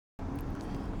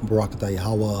Barakatah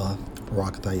Yahweh,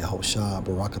 Barakatah Yahushua,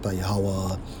 Barakatah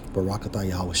Yahweh, Barakatah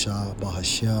Yahushua,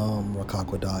 Bahashem,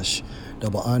 Rakakwadash.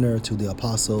 Double honor to the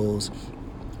apostles,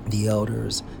 the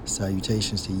elders.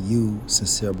 Salutations to you,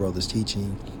 sincere brothers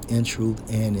teaching in truth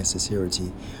and in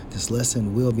sincerity. This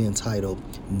lesson will be entitled,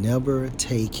 Never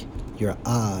Take Your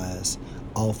Eyes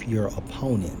Off Your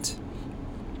Opponent.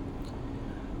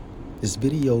 This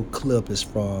video clip is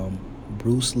from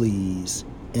Bruce Lee's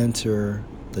Enter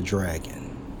the Dragon.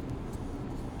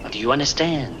 Do you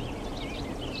understand?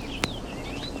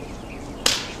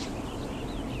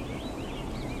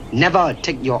 Never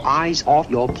take your eyes off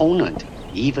your opponent,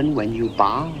 even when you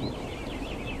bow.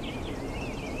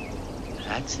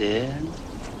 That's it.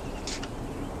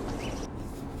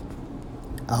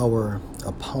 Our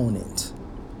opponent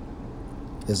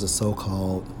is a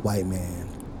so-called white man.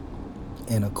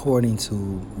 And according to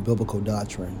biblical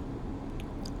doctrine,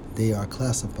 they are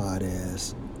classified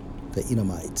as the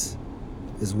Edomites,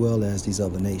 as well as these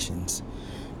other nations,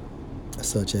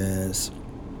 such as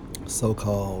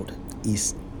so-called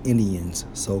East Indians,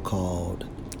 so-called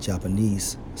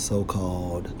Japanese,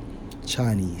 so-called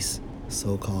Chinese,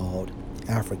 so-called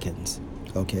Africans,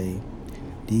 okay?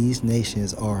 These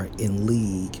nations are in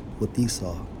league with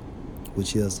Esau,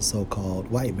 which is the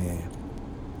so-called white man.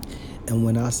 And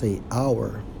when I say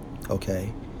our,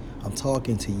 okay, I'm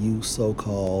talking to you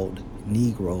so-called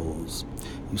Negroes,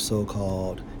 you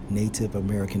so-called Native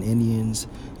American Indians,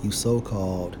 you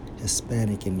so-called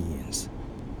Hispanic Indians.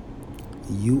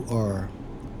 You are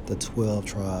the 12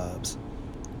 tribes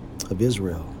of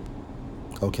Israel,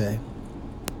 okay?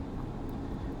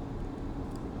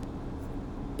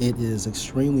 It is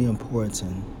extremely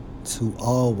important to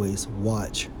always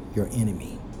watch your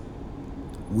enemy.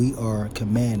 We are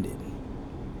commanded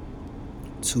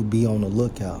to be on the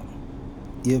lookout.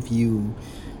 If you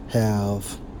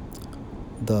have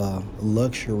the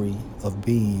luxury of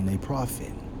being a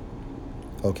prophet,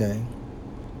 okay?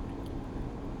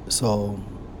 So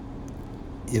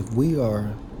if we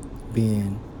are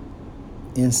being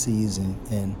in season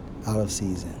and out of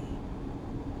season,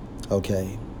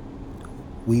 okay,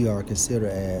 we are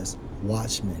considered as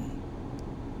watchmen,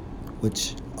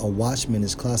 which a watchman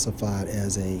is classified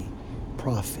as a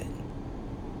prophet.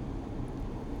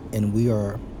 And we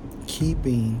are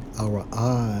keeping our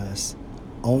eyes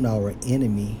on our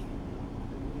enemy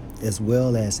as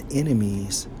well as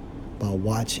enemies by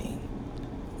watching,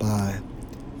 by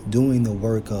doing the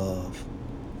work of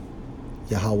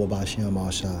Yahweh Bashem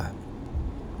Al-Shai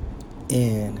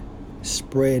and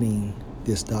spreading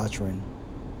this doctrine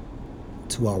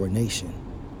to our nation,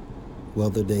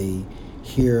 whether they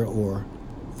hear or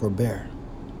forbear.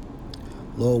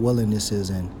 Lord willing, this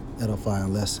is an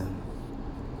edifying lesson.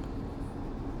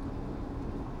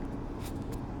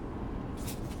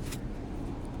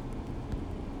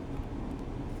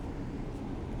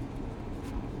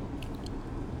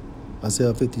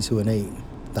 Isaiah 52:8,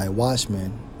 thy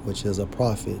watchman, which is a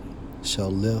prophet,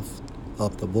 shall lift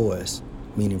up the voice,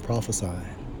 meaning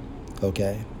prophesying,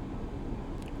 okay?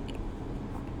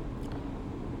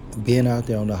 Being out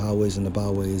there on the highways and the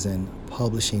byways and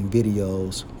publishing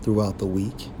videos throughout the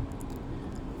week,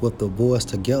 with the voice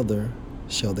together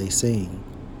shall they sing,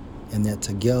 and that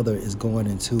together is going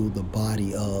into the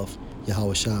body of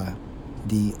Yahushua,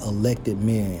 the elected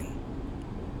men,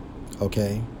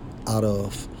 okay, out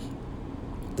of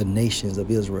the nations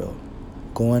of Israel,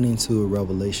 going into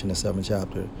Revelation, the 7th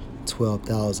chapter,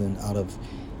 12,000 out of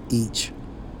each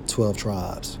 12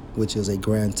 tribes, which is a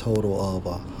grand total of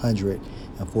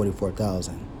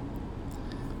 144,000.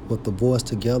 With the voice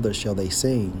together shall they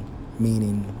sing,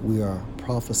 meaning we are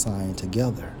prophesying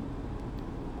together,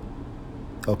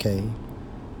 okay,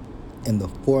 in the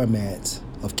format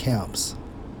of camps,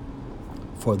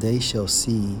 for they shall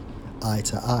see eye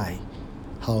to eye.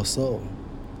 How so?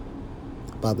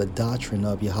 By the doctrine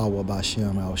of Yahweh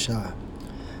Bashem Al-Shai.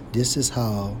 This is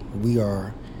how we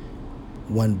are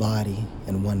one body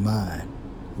and one mind,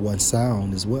 one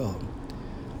sound as well.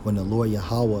 When the Lord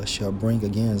Yahweh shall bring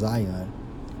again Zion,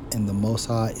 and the Most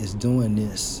High is doing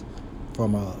this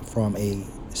from a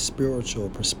spiritual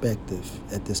perspective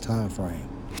at this time frame,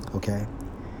 okay?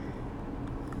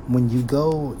 When you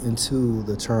go into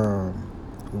the term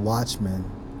watchman,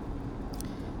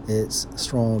 it's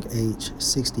Strong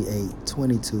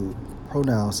H6822,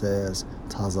 pronounced as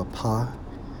tazapah,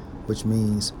 which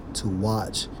means to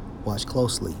watch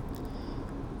closely.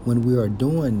 When we are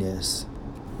doing this,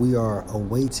 we are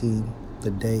awaiting the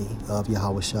day of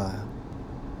Yahushua,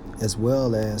 as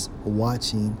well as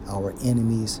watching our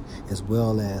enemies, as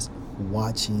well as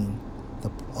watching the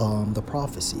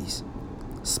prophecies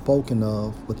spoken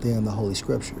of within the Holy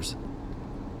Scriptures.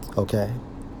 Okay?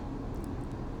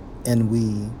 And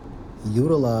we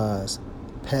utilize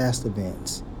past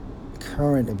events,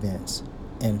 current events,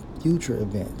 and future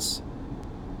events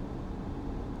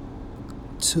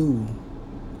to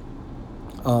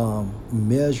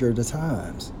measure the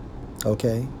times,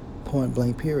 okay? Point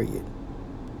blank period.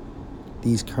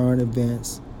 These current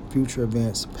events, future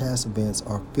events, past events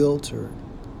are filtered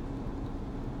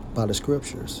by the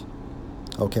scriptures,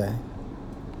 okay?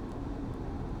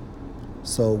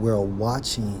 So we're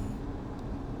watching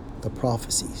the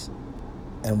prophecies.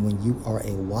 And when you are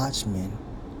a watchman,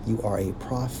 you are a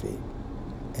prophet.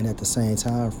 And at the same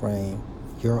time frame,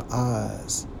 your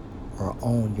eyes are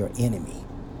on your enemy.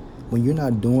 When you're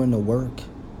not doing the work,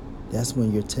 that's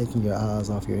when you're taking your eyes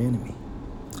off your enemy,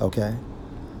 okay?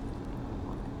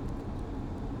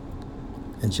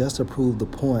 And just to prove the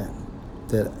point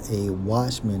that a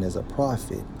watchman is a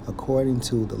prophet, according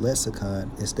to the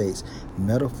lexicon, it states,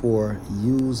 metaphor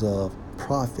use of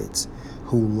prophets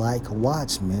who, like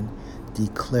watchmen,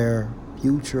 declare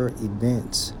future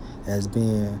events as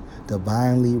being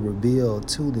divinely revealed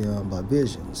to them by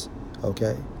visions,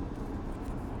 okay?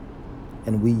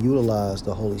 And we utilize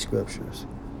the Holy Scriptures.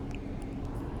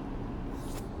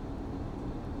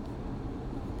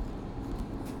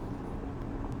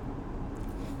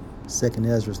 Second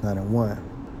Ezra 9:1.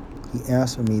 He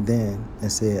answered me then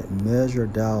and said, measure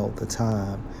thou the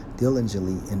time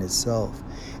diligently in itself,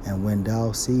 and when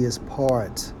thou seest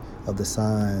part of the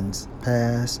signs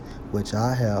pass, which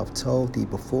I have told thee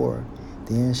before,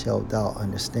 then shalt thou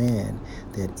understand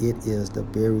that it is the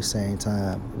very same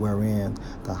time wherein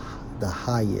the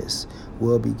highest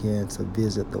will begin to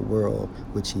visit the world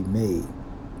which he made.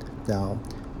 Now,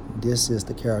 this is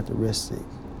the characteristics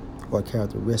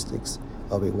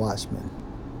of a watchman.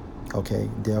 Okay,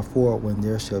 therefore, when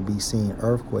there shall be seen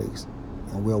earthquakes,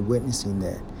 and we're witnessing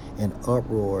that, and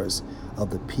uproars of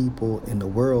the people in the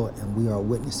world, and we are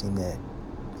witnessing that,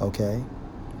 okay?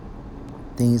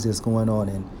 Things that's going on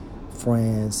in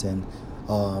France and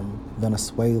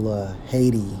Venezuela,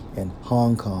 Haiti, and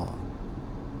Hong Kong,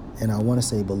 and I want to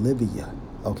say Bolivia,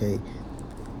 okay?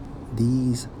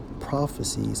 These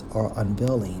prophecies are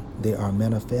unveiling. They are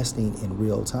manifesting in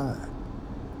real time,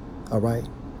 all right?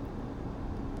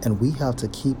 And we have to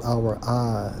keep our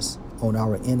eyes on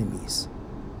our enemies,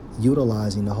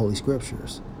 utilizing the Holy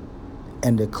Scriptures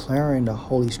and declaring the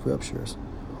Holy Scriptures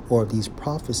or these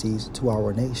prophecies to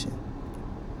our nation.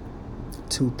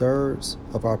 2/3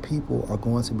 of our people are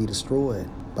going to be destroyed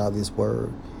by this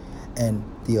word, and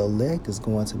the elect is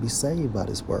going to be saved by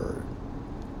this word.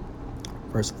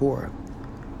 Verse 4,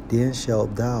 then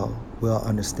shalt thou well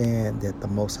understand that the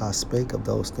Most High spake of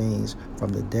those things from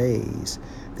the days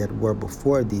that were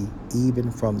before thee,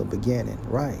 even from the beginning.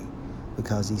 Right,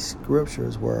 because these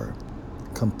scriptures were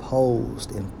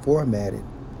composed and formatted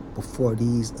before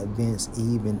these events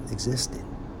even existed.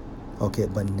 Okay,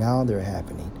 but now they're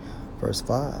happening. Verse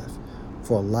 5,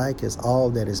 for like as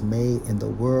all that is made in the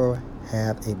world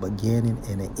have a beginning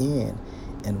and an end,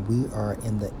 and we are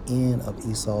in the end of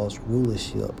Esau's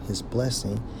rulership, his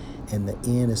blessing, and the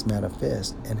end is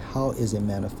manifest. And how is it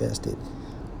manifested?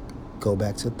 Go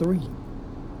back to 3.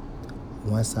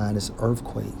 One sign is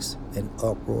earthquakes and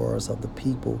uproars of the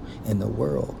people in the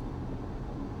world.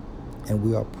 And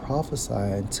we are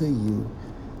prophesying to you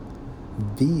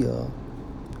via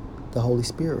the Holy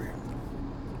Spirit.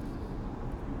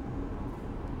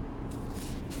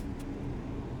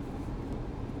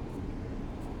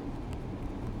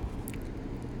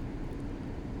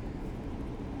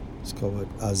 Let's go with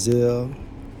Isaiah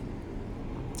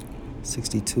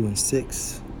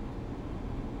 62:6.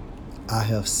 I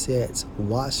have set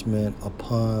watchmen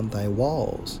upon thy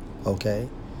walls. Okay?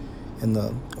 And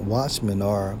the watchmen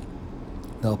are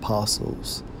the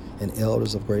apostles and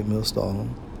elders of Great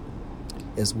Millstone,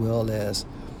 as well as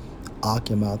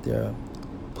Akim out there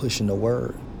pushing the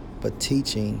word, but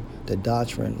teaching the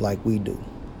doctrine like we do.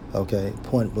 Okay?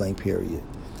 Point blank period.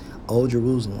 O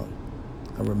Jerusalem,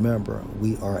 and remember,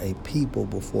 we are a people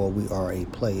before we are a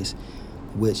place,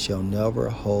 which shall never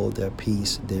hold their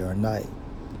peace day or night.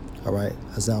 All right,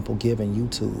 example given,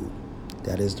 YouTube.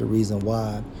 That is the reason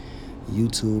why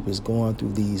YouTube is going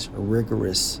through these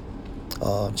rigorous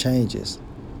changes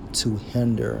to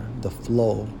hinder the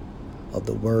flow of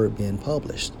the word being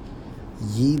published.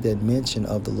 Ye that mention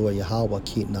of the Lord Yahweh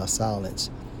keep not silence.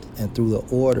 And through the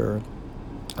order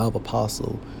of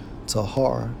Apostle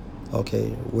Tahar,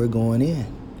 okay, we're going in.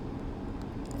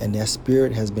 And that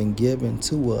spirit has been given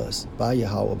to us by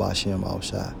Yahweh Bashem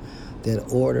Al-Shai.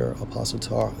 That order Apostle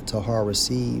Tahar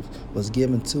received was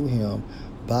given to him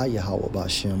by Yahweh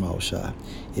Bashem Al-Shai.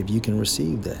 If you can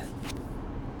receive that.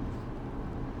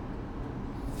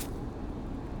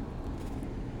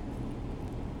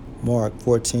 Mark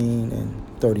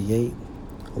 14:38.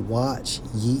 Watch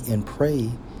ye and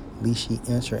pray, lest ye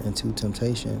enter into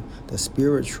temptation. The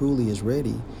spirit truly is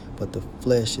ready, but the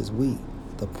flesh is weak.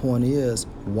 The point is,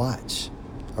 watch.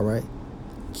 All right?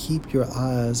 Keep your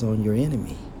eyes on your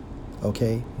enemy.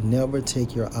 Okay? Never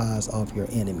take your eyes off your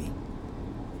enemy.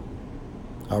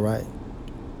 All right?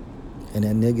 And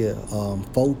that nigga,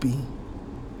 Fopi,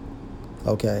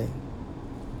 okay?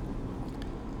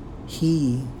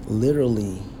 He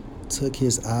literally took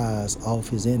his eyes off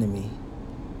his enemy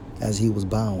as he was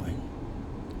bowing,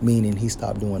 meaning he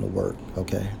stopped doing the work,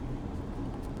 okay?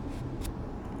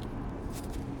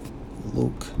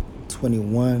 Luke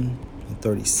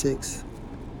 21:36.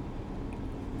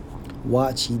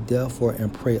 Watch ye therefore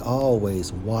and pray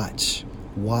always. Watch,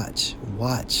 watch,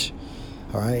 watch.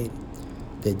 All right?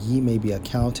 That ye may be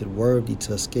accounted worthy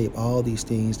to escape all these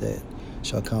things that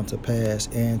shall come to pass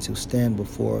and to stand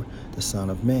before the Son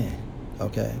of Man.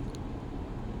 Okay?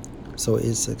 So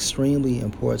it's extremely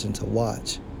important to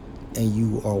watch. And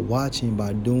you are watching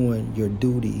by doing your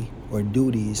duty or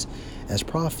duties as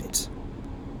prophets.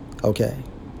 Okay?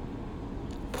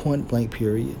 Point blank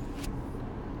period.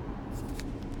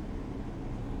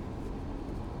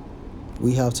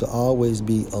 We have to always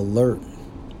be alert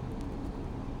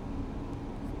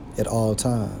at all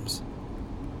times.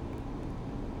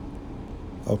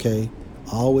 Okay?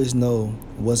 Always know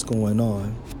what's going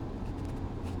on.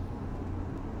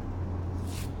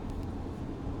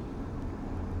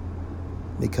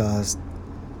 Because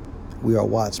we are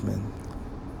watchmen.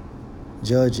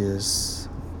 Judges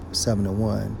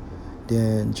 7:1.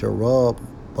 Then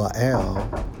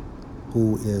Jerubbaal,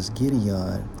 who is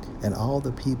Gideon, and all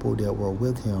the people that were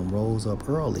with him rose up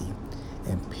early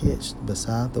and pitched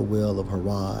beside the well of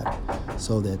Harod,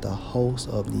 so that the host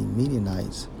of the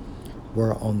Midianites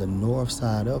were on the north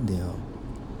side of them,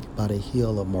 by the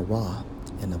hill of Morah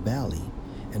in the valley.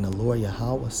 And the Lord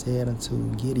Yahweh said unto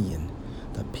Gideon,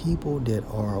 the people that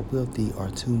are with thee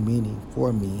are too many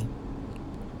for me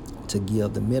to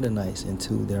give the Midianites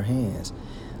into their hands,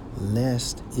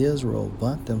 lest Israel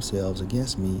vaunt themselves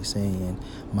against me, saying,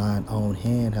 mine own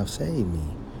hand have saved me.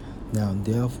 Now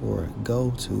therefore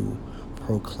go to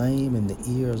proclaim in the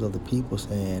ears of the people,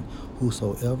 saying,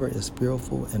 whosoever is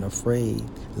fearful and afraid,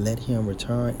 let him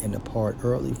return and depart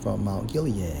early from Mount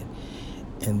Gilead.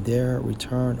 And there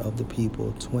return of the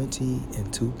people 20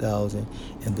 and 2,000,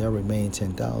 and there remain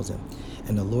 10,000.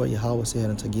 And the Lord Yahweh said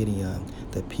unto Gideon,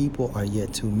 the people are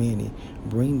yet too many.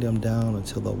 Bring them down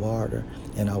unto the water,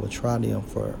 and I will try them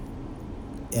for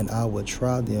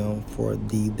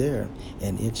thee there.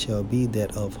 And it shall be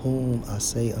that of whom I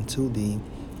say unto thee,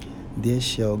 this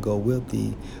shall go with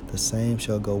thee, the same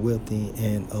shall go with thee.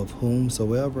 And of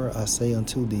whomsoever I say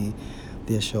unto thee,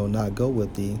 this shall not go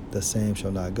with thee, the same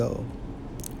shall not go.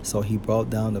 So he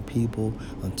brought down the people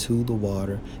unto the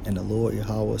water, and the Lord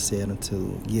Yahweh said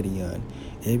unto Gideon,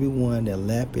 everyone that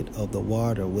lappeth of the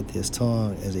water with his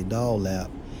tongue as a dog lap,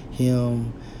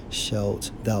 him shalt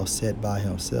thou set by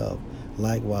himself.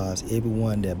 Likewise,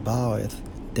 everyone that boweth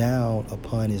down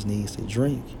upon his knees to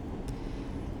drink.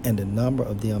 And the number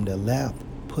of them that lapped,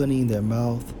 putting their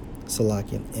mouth,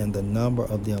 and the number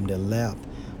of them that lapped,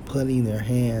 putting their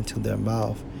hand to their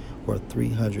mouth, were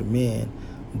 300 men.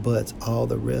 But all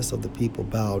the rest of the people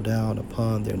bowed down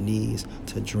upon their knees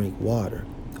to drink water.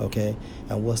 Okay?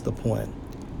 And what's the point?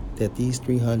 That these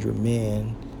 300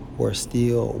 men were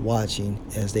still watching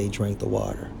as they drank the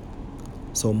water.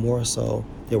 So more so,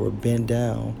 they were bent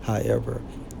down. However,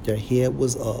 their head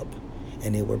was up,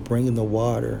 and they were bringing the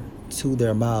water to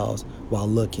their mouths while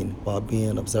looking, while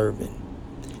being observant.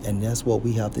 And that's what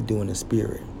we have to do in the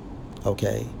spirit.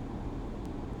 Okay?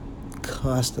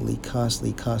 Constantly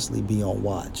be on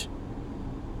watch.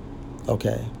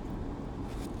 Okay?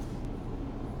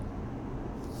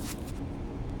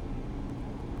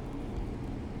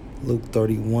 Luke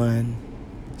 31,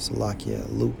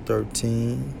 Luke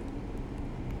 13,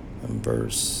 and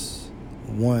verse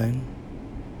 1.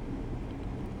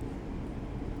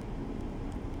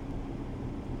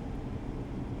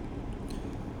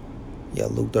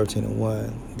 Luke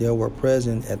 13:1. There were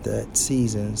present at that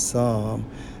season some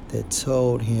that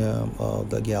told him of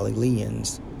the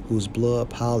Galileans, whose blood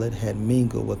Pilate had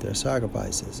mingled with their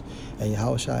sacrifices. And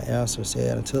Yahushua answered,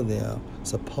 said unto them,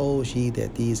 suppose ye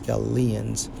that these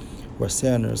Galileans were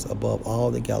sinners above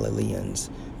all the Galileans,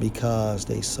 because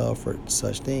they suffered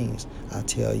such things? I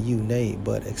tell you, nay,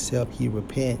 but except ye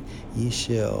repent, ye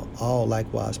shall all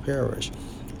likewise perish.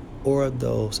 Or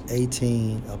those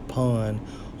 18 upon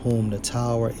whom the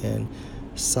tower in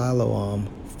Siloam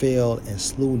fell and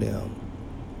slew them,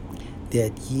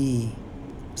 that ye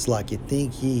It's like, it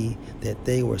think ye that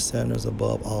they were sinners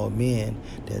above all men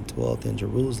that dwelt in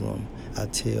Jerusalem. I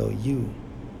tell you,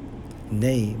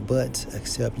 nay, but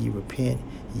except ye repent,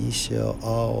 ye shall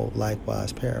all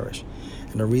likewise perish.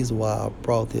 And the reason why I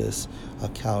brought this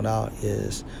account out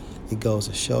is it goes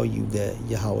to show you that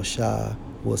Yahushua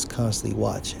was constantly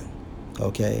watching.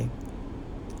 Okay?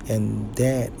 And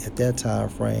that, at that time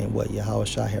frame, what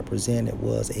Yahushua had presented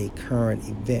was a current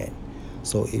event.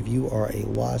 So if you are a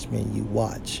watchman, you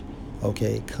watch,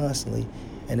 okay, constantly.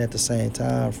 And at the same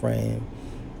time frame,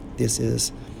 this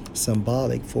is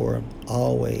symbolic for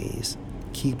always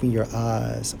keeping your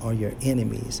eyes on your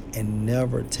enemies and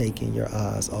never taking your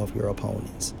eyes off your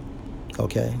opponents.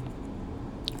 Okay?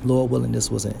 Lord willing, this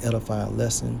was an edifying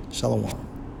lesson. Shalom.